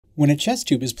When a chest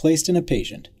tube is placed in a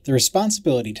patient, the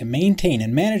responsibility to maintain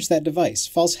and manage that device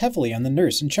falls heavily on the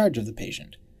nurse in charge of the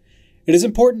patient. It is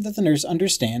important that the nurse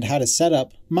understand how to set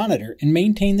up, monitor, and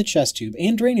maintain the chest tube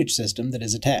and drainage system that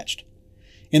is attached.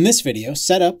 In this video,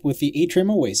 setup with the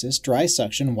Atrium Oasis dry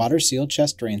suction water-sealed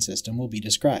chest drain system will be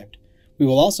described. We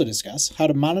will also discuss how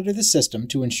to monitor the system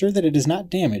to ensure that it is not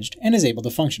damaged and is able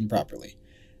to function properly.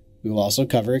 We will also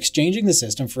cover exchanging the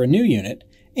system for a new unit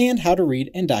and how to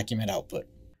read and document output.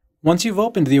 Once you've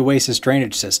opened the Oasis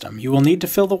drainage system, you will need to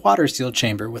fill the water-sealed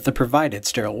chamber with the provided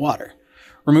sterile water.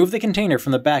 Remove the container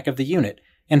from the back of the unit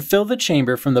and fill the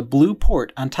chamber from the blue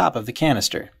port on top of the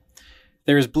canister.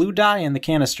 There is blue dye in the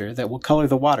canister that will color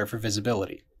the water for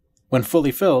visibility. When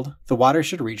fully filled, the water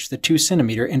should reach the 2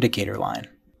 cm indicator line.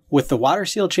 With the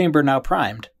water-sealed chamber now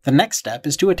primed, the next step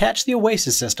is to attach the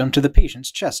Oasis system to the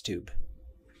patient's chest tube.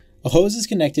 A hose is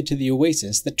connected to the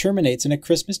Oasis that terminates in a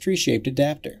Christmas tree-shaped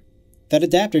adapter. That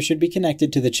adapter should be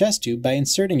connected to the chest tube by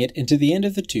inserting it into the end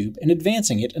of the tube and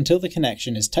advancing it until the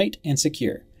connection is tight and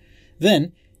secure.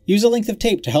 Then, use a length of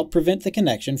tape to help prevent the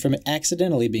connection from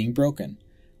accidentally being broken.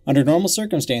 Under normal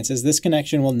circumstances, this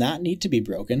connection will not need to be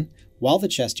broken while the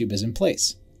chest tube is in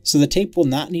place, so the tape will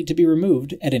not need to be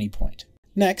removed at any point.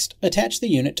 Next, attach the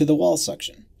unit to the wall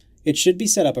suction. It should be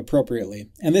set up appropriately,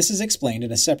 and this is explained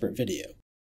in a separate video.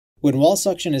 When wall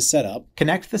suction is set up,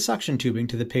 connect the suction tubing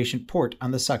to the patient port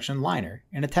on the suction liner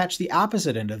and attach the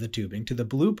opposite end of the tubing to the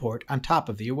blue port on top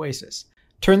of the Oasis.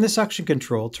 Turn the suction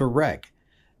control to reg.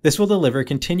 This will deliver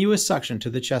continuous suction to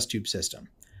the chest tube system.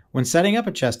 When setting up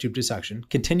a chest tube to suction,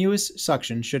 continuous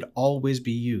suction should always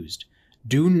be used.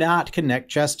 Do not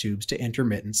connect chest tubes to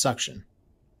intermittent suction.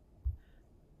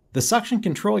 The suction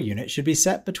control unit should be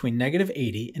set between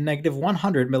 -80 and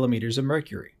 -100 mm of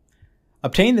mercury.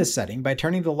 Obtain this setting by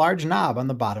turning the large knob on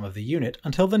the bottom of the unit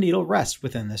until the needle rests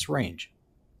within this range.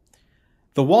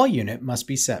 The wall unit must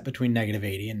be set between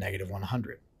 -80 and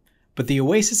 -100, but the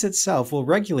Oasis itself will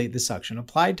regulate the suction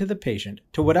applied to the patient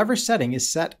to whatever setting is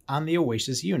set on the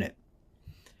Oasis unit.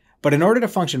 But in order to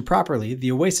function properly,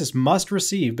 the Oasis must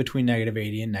receive between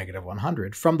 -80 and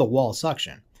 -100 from the wall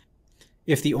suction.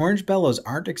 If the orange bellows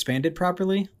aren't expanded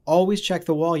properly, always check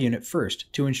the wall unit first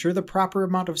to ensure the proper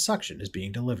amount of suction is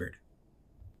being delivered.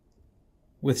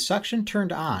 With suction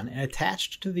turned on and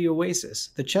attached to the Oasis,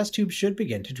 the chest tube should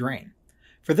begin to drain.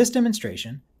 For this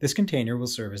demonstration, this container will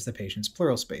serve as the patient's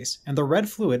pleural space, and the red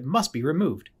fluid must be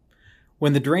removed.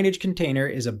 When the drainage container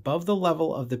is above the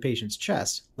level of the patient's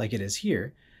chest, like it is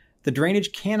here, the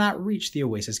drainage cannot reach the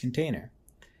Oasis container.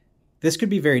 This could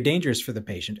be very dangerous for the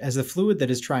patient, as the fluid that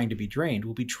is trying to be drained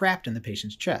will be trapped in the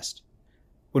patient's chest.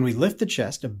 When we lift the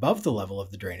chest above the level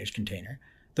of the drainage container,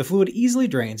 the fluid easily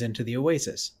drains into the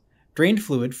Oasis. Drained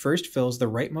fluid first fills the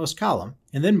rightmost column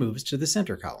and then moves to the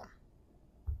center column.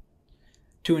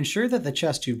 To ensure that the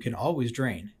chest tube can always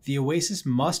drain, the Oasis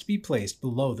must be placed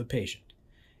below the patient.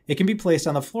 It can be placed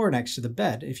on the floor next to the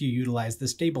bed if you utilize the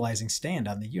stabilizing stand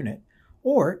on the unit,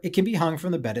 or it can be hung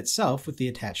from the bed itself with the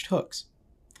attached hooks.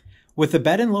 With the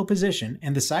bed in low position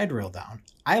and the side rail down,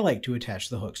 I like to attach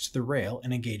the hooks to the rail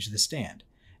and engage the stand,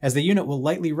 as the unit will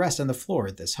lightly rest on the floor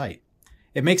at this height.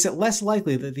 It makes it less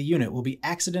likely that the unit will be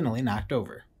accidentally knocked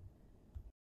over.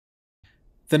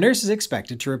 The nurse is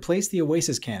expected to replace the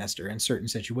Oasis canister in certain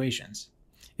situations.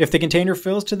 If the container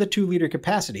fills to the 2-liter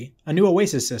capacity, a new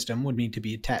Oasis system would need to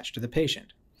be attached to the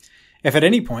patient. If at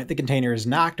any point the container is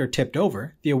knocked or tipped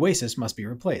over, the Oasis must be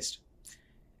replaced.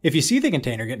 If you see the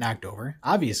container get knocked over,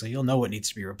 obviously you'll know what needs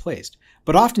to be replaced,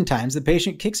 but oftentimes the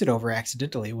patient kicks it over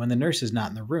accidentally when the nurse is not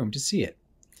in the room to see it.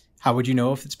 How would you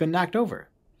know if it's been knocked over?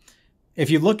 If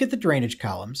you look at the drainage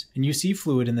columns and you see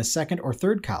fluid in the second or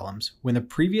third columns when the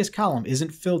previous column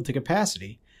isn't filled to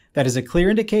capacity, that is a clear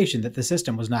indication that the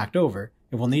system was knocked over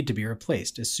and will need to be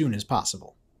replaced as soon as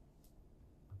possible.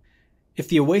 If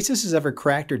the Oasis is ever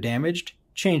cracked or damaged,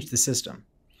 change the system.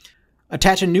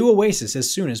 Attach a new Oasis as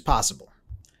soon as possible.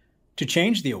 To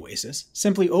change the Oasis,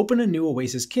 simply open a new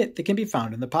Oasis kit that can be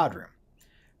found in the pod room.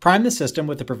 Prime the system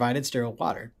with the provided sterile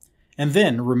water, and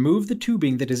then remove the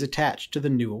tubing that is attached to the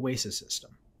new Oasis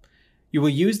system. You will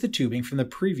use the tubing from the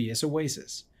previous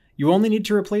Oasis. You only need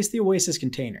to replace the Oasis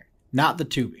container, not the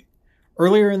tubing.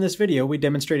 Earlier in this video, we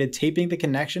demonstrated taping the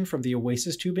connection from the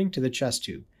Oasis tubing to the chest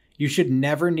tube. You should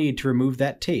never need to remove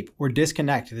that tape or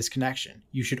disconnect this connection.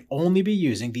 You should only be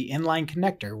using the inline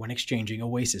connector when exchanging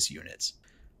Oasis units.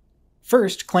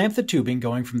 First, clamp the tubing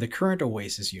going from the current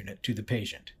Oasis unit to the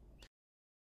patient.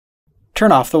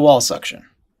 Turn off the wall suction.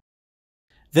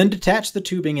 Then detach the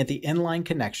tubing at the inline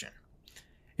connection.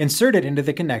 Insert it into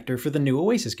the connector for the new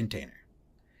Oasis container.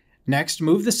 Next,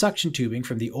 move the suction tubing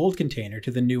from the old container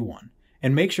to the new one,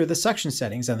 and make sure the suction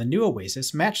settings on the new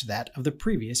Oasis match that of the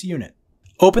previous unit.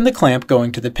 Open the clamp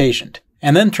going to the patient,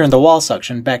 and then turn the wall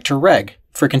suction back to reg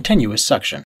for continuous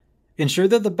suction. Ensure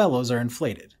that the bellows are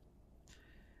inflated.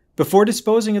 Before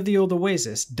disposing of the old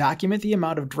Oasis, document the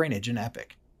amount of drainage in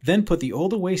Epic. Then put the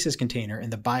old Oasis container in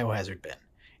the biohazard bin.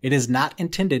 It is not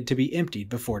intended to be emptied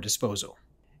before disposal.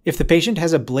 If the patient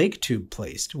has a Blake tube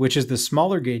placed, which is the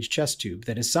smaller gauge chest tube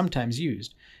that is sometimes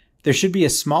used, there should be a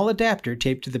small adapter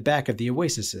taped to the back of the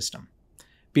Oasis system.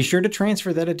 Be sure to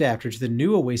transfer that adapter to the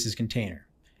new Oasis container.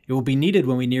 It will be needed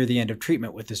when we near the end of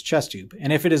treatment with this chest tube,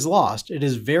 and if it is lost, it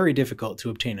is very difficult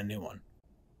to obtain a new one.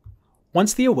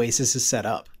 Once the Oasis is set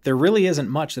up, there really isn't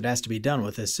much that has to be done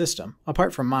with this system,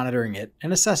 apart from monitoring it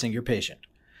and assessing your patient.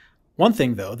 One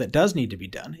thing, though, that does need to be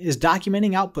done is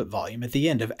documenting output volume at the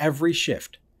end of every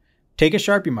shift. Take a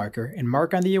Sharpie marker and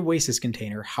mark on the Oasis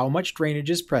container how much drainage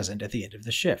is present at the end of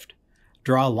the shift.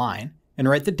 Draw a line and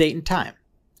write the date and time.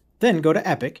 Then go to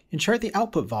Epic and chart the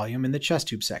output volume in the chest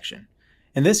tube section.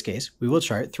 In this case, we will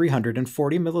chart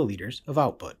 340 milliliters of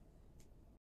output.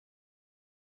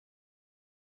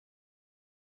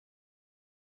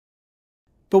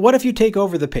 But what if you take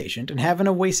over the patient and have an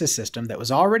Oasis system that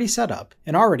was already set up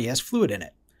and already has fluid in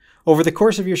it? Over the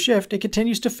course of your shift, it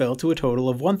continues to fill to a total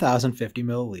of 1,050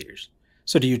 milliliters.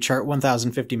 So do you chart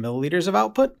 1,050 milliliters of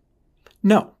output?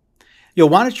 No. You'll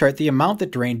want to chart the amount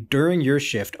that drained during your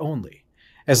shift only.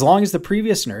 As long as the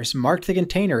previous nurse marked the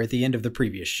container at the end of the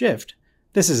previous shift,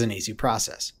 this is an easy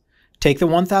process. Take the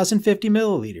 1,050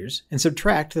 milliliters and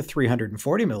subtract the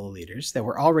 340 milliliters that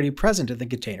were already present in the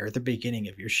container at the beginning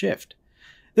of your shift.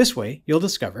 This way, you'll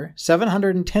discover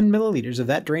 710 milliliters of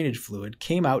that drainage fluid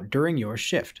came out during your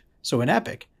shift. So in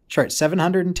Epic, chart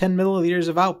 710 milliliters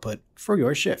of output for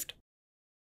your shift.